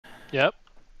Yep.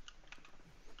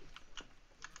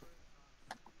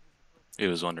 He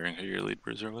was wondering who your lead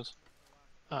bruiser was.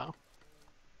 Oh.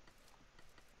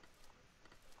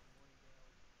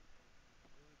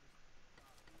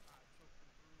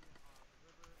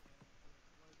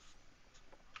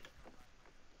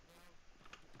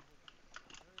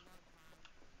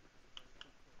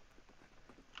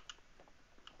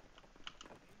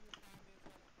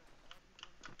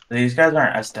 These guys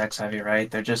aren't S-Dex heavy,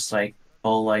 right? They're just like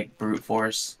full like brute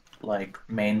force, like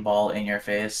main ball in your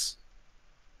face.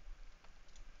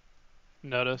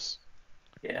 Nodus.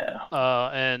 Yeah.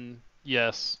 And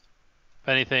yes. If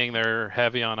anything, they're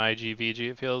heavy on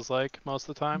IGVG, it feels like, most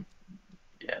of the time.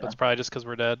 Yeah. But it's probably just because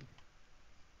we're dead.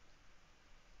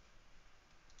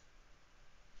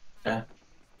 Yeah.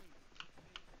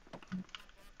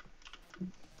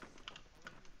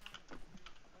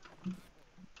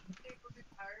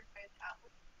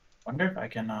 Wonder if I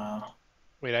can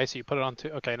Wait, I see you put it on too.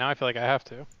 Okay, now I feel like I have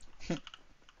to.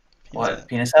 what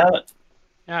penis hat?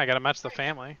 Yeah, I gotta match the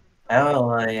family.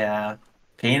 Oh yeah.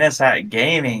 Penis hat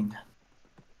gaming.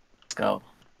 Let's go.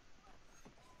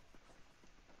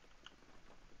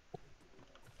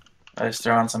 I just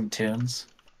throw on some tunes.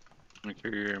 Make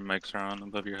sure your mics are on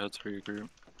above your heads for your group.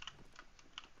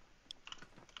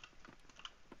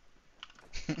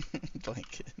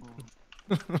 Blanket.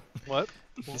 What?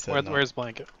 Said Where's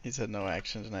Blanket? He said no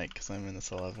action tonight because I'm in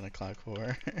this 11 o'clock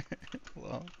war.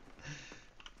 Well.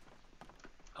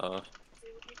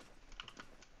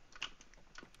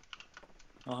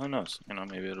 Well, who knows? You know,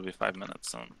 maybe it'll be 5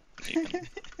 minutes. You can...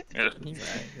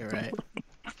 You're right.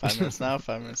 5 minutes now,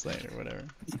 5 minutes later, whatever.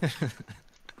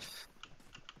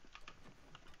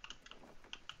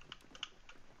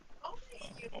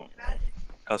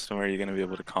 Customer, are you gonna be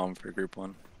able to calm for group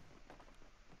 1?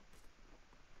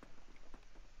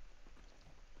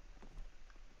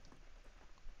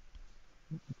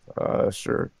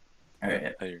 Sure.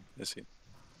 Alright. I see.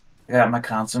 I got my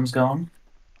consoms going.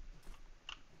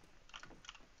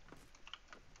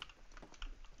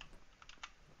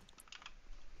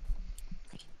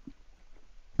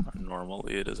 Our normal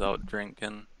lead is out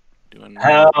drinking, doing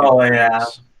Hell normal yeah.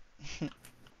 things.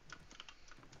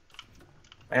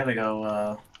 I gotta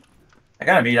go, I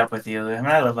gotta meet up with you. I mean,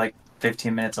 I live like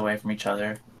 15 minutes away from each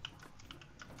other.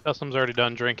 Custom's already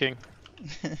done drinking.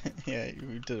 Yeah,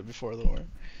 we did it before the war.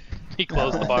 He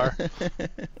closed the bar.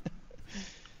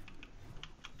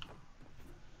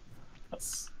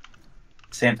 That's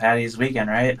St. Patty's weekend,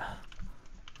 right?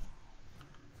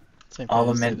 St. All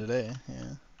the Patty's Day mid- today,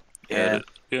 yeah. Yeah.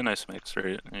 Do a nice mix,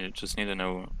 right? You just need to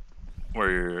know where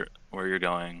you're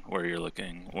going, where you're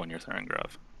looking when you're throwing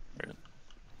grav. Right?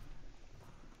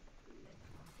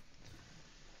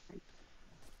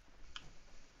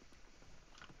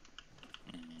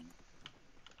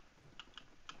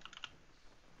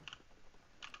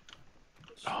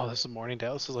 Oh, this is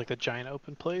Morningdale. This is like the giant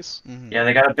open place. Yeah,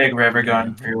 they got a big river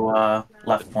going through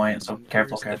left point, so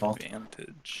careful.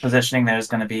 Advantage. Positioning there is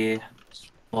going to be a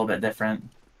little bit different.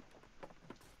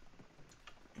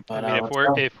 But, I mean,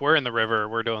 if we're in the river,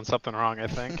 we're doing something wrong, I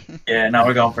think. Yeah, now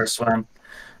we're going for a swim.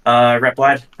 Rep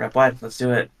wide. Let's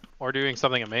do it. Or doing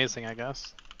something amazing, I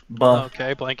guess. Buff.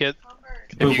 Okay, Blanket.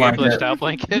 Blue If you get blanket. glitched out,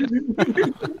 Blanket.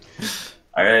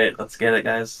 Alright, let's get it,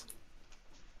 guys.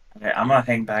 Okay, I'm gonna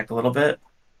hang back a little bit.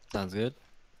 Sounds good.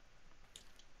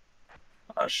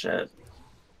 Oh, shit.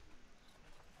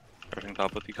 Starting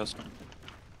top with the customer.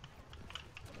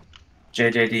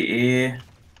 JJDE.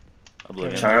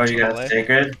 Oblivion. Charo, you got Chipotle.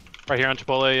 Sacred. Right here on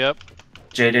Chipotle, yep.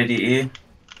 JJDE.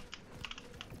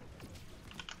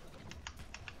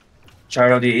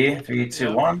 Charo DE. 3,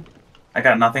 2, 1. I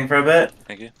got nothing for a bit.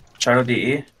 Thank you. Charo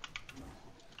DE.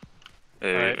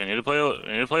 Hey, Alright. we need to play a little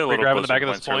grabbing the closer back of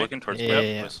point. this Start point. looking towards Yeah, point,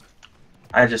 yeah. please.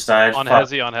 I just died. On Fuck.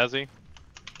 Hezi.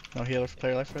 No healer for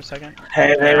player life for a second.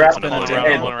 Hey, they Yeah, wrapped spin it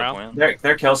hey, around,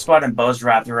 their kill squad and bows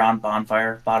wrapped around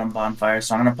bonfire, bottom bonfire.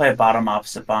 So I'm gonna play a bottom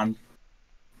opposite bond.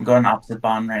 I'm going opposite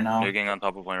bond right now. You're getting on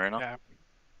top of point right now. Yeah.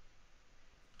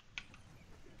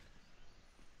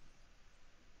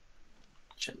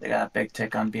 Shit, they got a big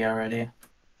tick on B already.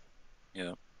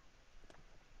 Yeah.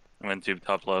 I went to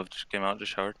top left. Just came out.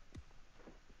 Just showered.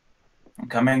 I'm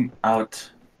coming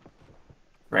out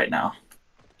right now.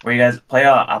 Where you guys play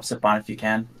opposite bond if you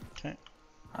can. Okay.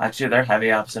 Actually, they're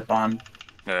heavy opposite bond.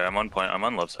 Yeah, I'm on point. I'm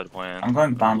on left side point. I'm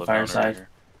going left bonfire down right side. here.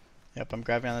 Yep, I'm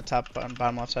grabbing on the top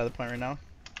bottom left side of the point right now.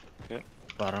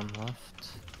 Bottom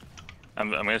left. I'm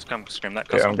gonna come scream that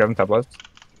Okay, custom. I'm grabbing top left.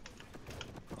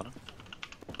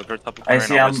 Look towards top of I point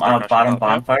see right now. I'm Let's start bottom crashing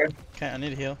top. bonfire. Okay, I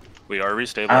need a heal. We are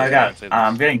restabilizing. I got. I'd say this.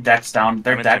 I'm getting decks down.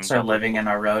 Their I'm in decks team are top. living in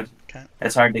our road. Okay.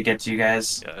 It's hard to get to you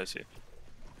guys. Yeah, I see.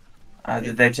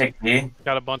 Did they take B?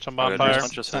 Got a bunch on Okay, bonfire.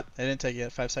 respawn just hit. They didn't take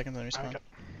it. 5 seconds on respawn. Okay.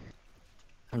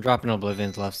 I'm dropping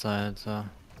Oblivion's left side, so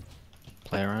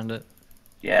play around it.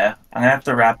 Yeah, I'm gonna have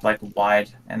to wrap like wide,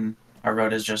 and our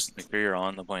road is just Make sure you're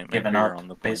on the point. Make giving sure up, you're on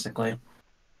the point. basically.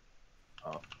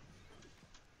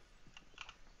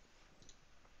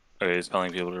 Okay, he's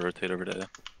telling people to rotate over to A.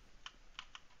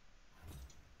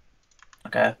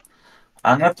 Okay.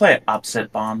 I'm gonna play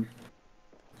opposite bomb,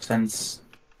 since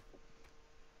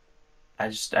I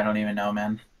don't even know,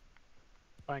 man.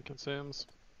 Fine consumes.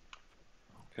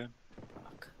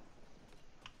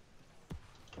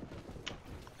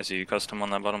 I see you custom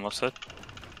on that bottom left side.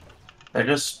 They're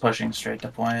just pushing straight to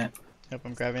point. Yep,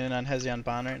 I'm grabbing in on Hezi on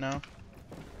Bond right now.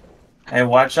 Hey,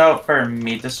 watch out for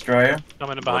Meat Destroyer.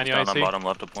 Coming in behind you, Down on IC. bottom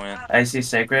left of point. Icy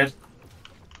Sacred.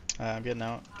 I'm getting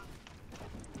out.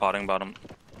 Potting bottom.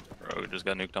 Bro, we just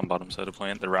got nuked on bottom side of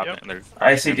point. They're wrapping. Yep. They're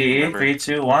ICDE, Remember, 3,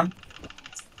 2, 1.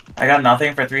 I got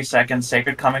nothing for 3 seconds.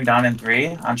 Sacred coming down in 3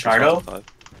 on Chardo. five.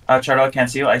 Chardo, I can't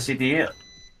see you. ICDE.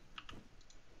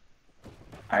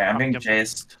 Alright, I'm being Yep.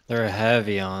 chased. They're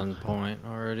heavy on point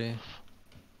already.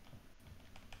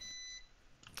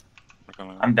 We're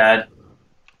coming. I'm dead.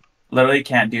 Literally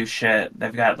can't do shit.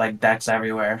 They've got like decks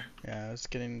everywhere. Yeah, I was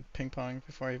getting ping pong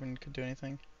before I even could do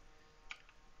anything.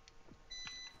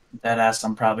 Deadass,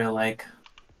 I'm probably like,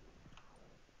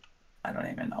 I don't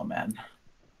even know, man.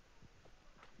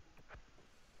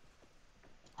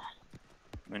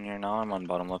 When you're now, I'm on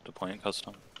bottom left of point.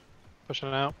 Custom. Pushing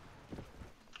it out.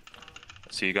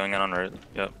 I see you going in on right.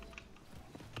 Yep.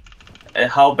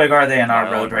 How big are they in our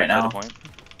Mile road and right side now? of point.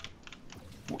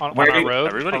 On Where our you- road.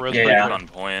 Everybody Our road's Yeah, pretty yeah. clear. on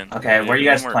point. Okay, where are you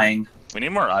guys playing? We need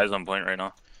more eyes on point right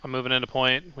now. I'm moving into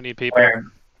point. We need people. Where?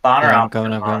 Bon or Yeah, I'm out?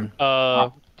 coming, I'm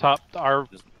coming. Top our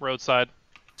roadside.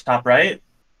 Top right?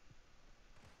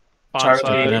 Bond Charlie. side.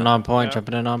 Jumping in on point, yeah.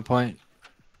 jumping in on point.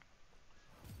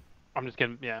 I'm just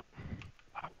getting, yeah.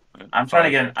 I'm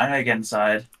gonna get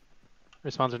inside.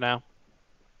 Respawns are now.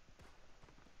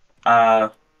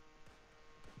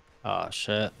 Oh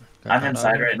shit. Got I'm caught inside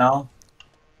out here. right now.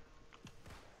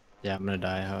 Yeah, I'm gonna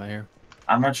die out here.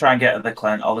 I'm gonna try and get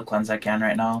all the cleanse I can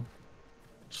right now.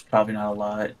 It's probably not a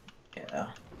lot. Yeah.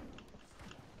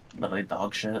 Literally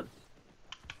dog shit.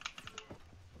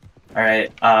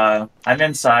 Alright, I'm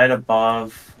inside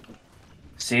above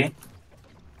C.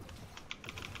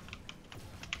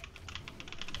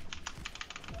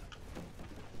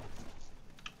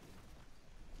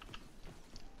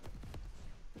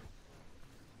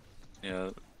 Yeah.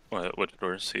 What? Which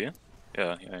door? See?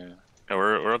 Yeah. Yeah.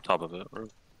 We're up top of it.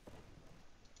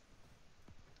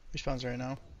 Respawns right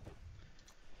now.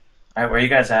 Alright, where you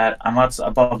guys at? I'm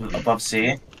above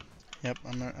C. Yep,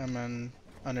 I'm on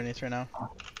underneath right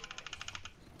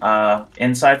now.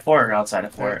 Inside 4 or outside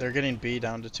of 4? They're getting B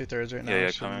down to 2/3 right now. Yeah,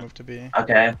 Should coming. move to B.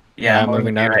 Okay. Yeah, Yeah, I'm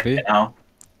moving down to right B. now.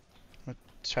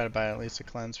 Let's try to buy at least a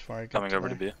cleanse before I get Coming over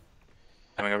to there. B.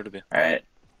 Coming over to B. Alright.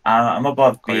 I'm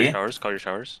above Call your B. showers. Call your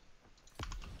showers.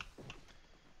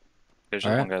 There's just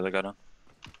Alright. one guy that got on.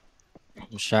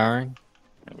 I'm showering.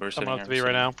 Yeah, we're I'm sitting up here. to be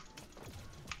right now.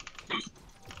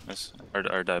 Nice.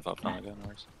 Our dive off on the gun.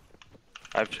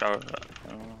 I have shower.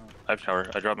 I have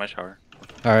shower. I dropped my shower.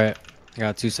 Alright. I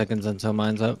got 2 seconds until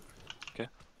mine's up.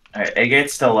 Alright, A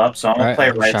gate's still up, so I'm gonna Alright, play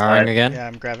I'm right showering side. again. Yeah,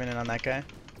 I'm grabbing in on that guy.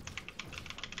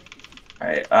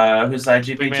 Alright, who's side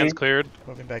Big man's GPG? cleared.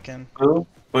 Moving back in. Who?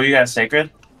 Who you got sacred?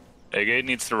 A gate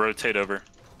needs to rotate over.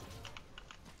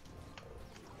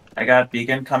 I got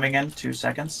beacon coming in 2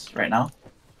 seconds right now.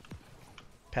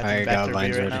 Pathing Alright, back got through B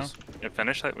lines right ready. now. Yeah,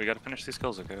 finish that. We gotta finish these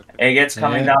kills. Okay. A gate's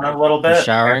coming Yeah. down a little I'm bit.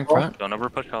 showering Careful. front. Don't over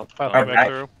push out. Pathing Our back back-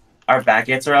 through. Our back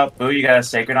gates are up. Boo, you got a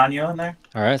sacred on you in there?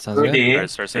 Alright, sounds Boo good. D. Alright,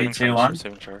 start 3, saving 2, showers. 1. Start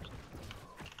saving showers.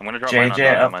 I'm gonna drop mine on JJ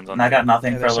down. up. Mine's on And I got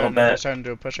nothing Yeah, for a little they're bit. starting to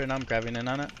do a push right now. I'm grabbing in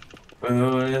on it.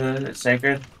 Boo,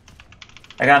 sacred.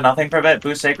 I got nothing for a bit.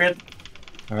 Boo, sacred.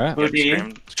 Alright. Boo, Yep, DE.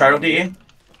 scream- Chartle scream. DE.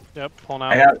 Yep, pulling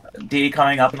I out. got DE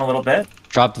coming up in a little bit.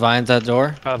 Dropped vines at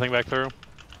door. Pathing back through.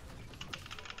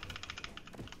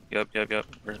 Yep.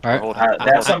 We're Alright. holding.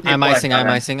 They have some I'm people icing, that I'm come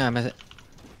in. icing, I'm icing.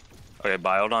 Okay,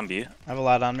 bild on B. I have a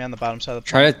lot on me on the bottom side of the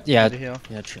Try point. to, yeah. Need to heal.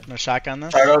 Yeah, I'm gonna shotgun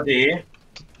this. Chartle DE.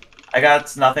 I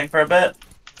got nothing for a bit.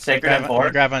 Sacred Grab, and I'm gonna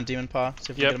 4. grab on Demon Paw. See if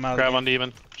we can Yep, get him out grab of the on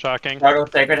demon. Shocking.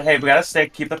 Chartle, sacred. Hey, we gotta stay.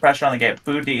 Keep the pressure on the gate.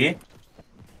 Boo, DE.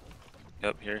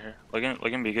 Yep, here. Look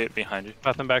in B gate behind you.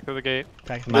 Pathing back through the gate.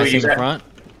 Back I'm Boo, you icing got- front.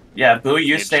 Yeah, Boo,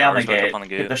 you Need stay on the showers back up gate. on the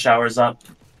Keep gate. the showers up.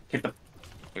 Keep the.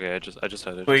 Okay, I just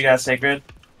had it. Boo, you got sacred.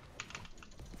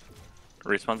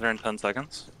 Respawns are in 10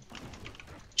 seconds.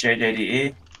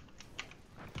 JJDE.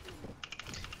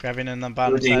 Grabbing in the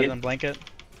bottom Boo, side DE. on blanket.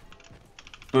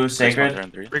 Boo, Respawns sacred. are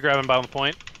in 3. Regrabbing bottom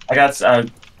point. I got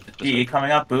DE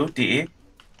coming up. Boo. DE.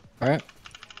 Alright.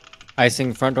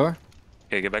 Icing front door.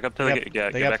 Okay, get back up to They the got, gate. Yeah,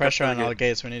 they get got back up pressure to the on all gate.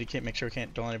 gates. We need to make sure we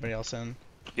don't let anybody else in.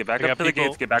 Get back They up got to the people-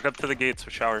 gates. Get back up to the gates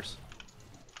with showers.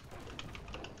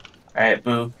 All right,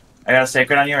 Boo. I got a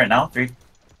sacred on you right now. 3.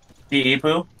 DE,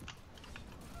 Boo.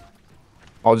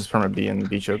 I'll just perma B and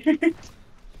B choke.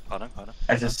 Got him.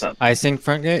 I just Icing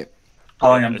front gate.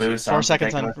 calling Yeah, him it's Boo. just 4 sounds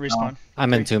seconds on ridiculous now. respawn.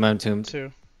 I'm in tomb. I'm tomb.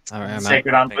 2. Alright, I'm out.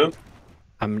 Sacred on Thank Boo.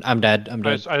 I'm dead. I'm I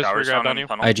dead. just free Showers grabbed down on in you.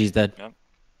 tunnel. IG's dead.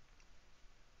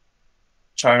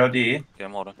 Chardo DE. Okay,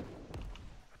 I'm holding.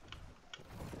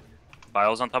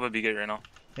 Biles on top of B gate right now.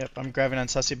 Yep, I'm grabbing on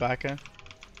Sussy Baka.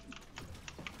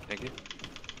 Thank you.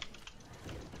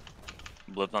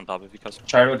 Blipped on top of you, custom.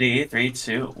 Chardo DE. 3,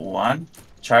 2, 1.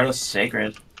 Chardo's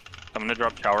sacred. I'm gonna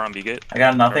drop shower on B gate. I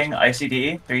got nothing. IC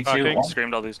DE. 3, 2, Fucking 1.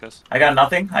 Screamed all these guys. I got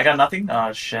nothing.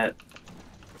 Oh shit.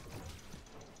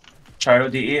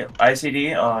 Chardo DE.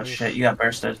 ICD. Oh Oof. shit. You got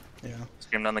bursted. Yeah.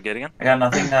 Screamed on the gate again. I got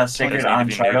nothing. I Sacred just need on to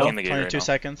be nuking Chardo. the gate 22 right now.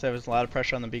 seconds. There was a lot of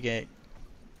pressure on the B gate.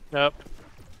 Yep.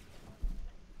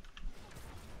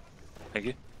 Thank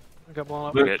you. I got blown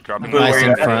up. Boo. Okay, dropping Boo, where you Icing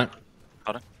at? front.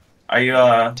 Are you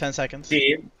 10 seconds.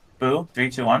 DE? Boo. 3,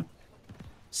 2, 1. I'm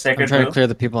Sacred trying to Boo. clear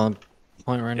the people on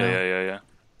point right now. Yeah.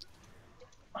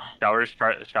 Showers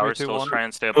two, still one. try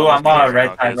and stay up Ooh, on those I'm gates right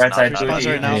now, side, 'cause right it's side, not Boo. that Respawn's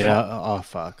easy. right now. Yeah, oh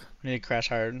fuck. We need to crash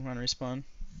hard on respawn.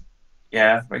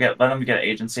 Yeah, let them get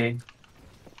agency.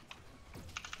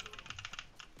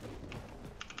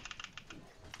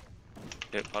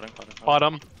 Okay, potting.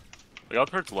 Bottom. We got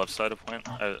towards left side of point.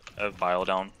 I have Bile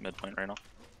down midpoint right now.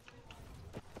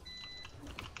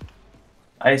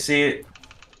 I see.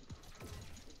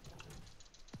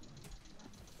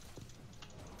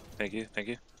 Thank you.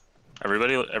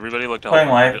 Everybody looked at Playing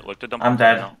help. live. Looked at dump I'm right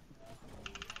dead. now.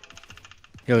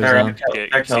 He was They're down. in Okay,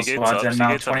 their kill C-gates squads up, in now.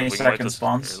 C-gates up, 20 we can wipe second this-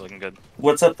 spawns. You're looking good.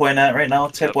 What's the point at right now?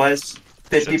 Tip wise,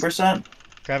 50%.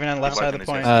 Grabbing on left Keep side of wiping the these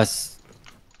point. guys.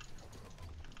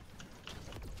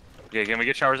 Okay, can we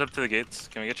get showers up to the gates?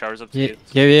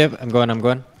 Yeah, yeah, I'm going.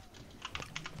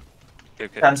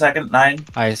 Okay. 10 second. 9.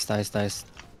 Iced.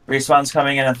 Respawn's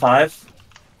coming in 5,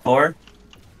 4,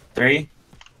 3,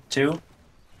 2,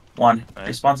 1.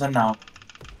 Nice. Respawn's in now.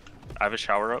 I have a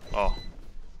shower up. Oh.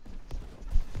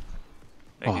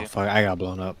 Thank Oh you. fuck, I got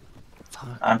blown up.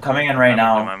 Fuck. I'm coming in right I'm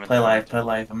now. in. Play life.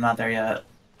 I'm not there yet.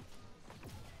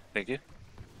 Thank you.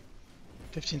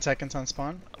 15 seconds on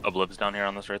spawn. Obliv's down here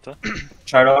on this right side.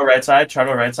 Chardo right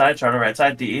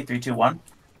side. DE 3, 2, 1.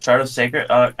 Chardo's sacred.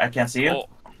 I can't see you. Oh,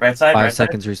 Right side. 5 Right side.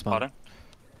 seconds respawn. potting.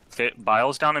 Okay,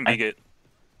 Bile's down and B gate.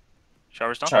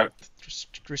 Showers down.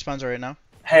 Just respawns right now.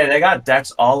 Hey, they got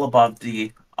decks all above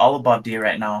D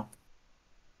right now.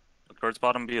 Look towards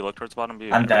bottom B.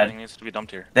 I'm dead. Everything needs to be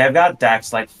dumped here. They've got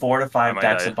decks like 4 to 5 might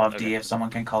decks die. above Okay. D. If someone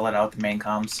can call it out, the main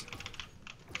comms.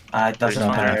 It doesn't Respawn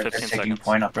in matter. They're 15 taking seconds.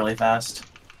 point up really fast.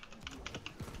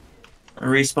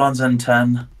 Respawns in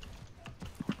 10.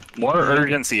 More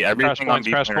urgency. Everything on points,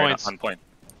 B crash point right now, points. on point.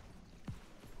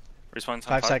 Respawn's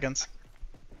on 5 seconds.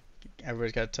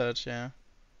 Everybody's got a touch, yeah.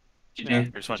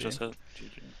 GG. Respawn GG. just hit.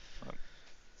 GG. Fuck.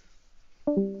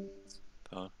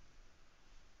 God.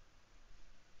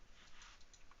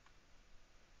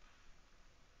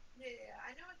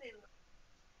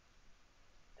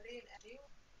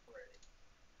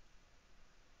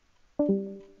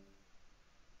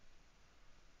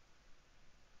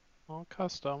 Oh,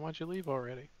 custom. Why'd you leave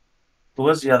already? Who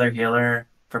was the other healer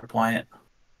for point?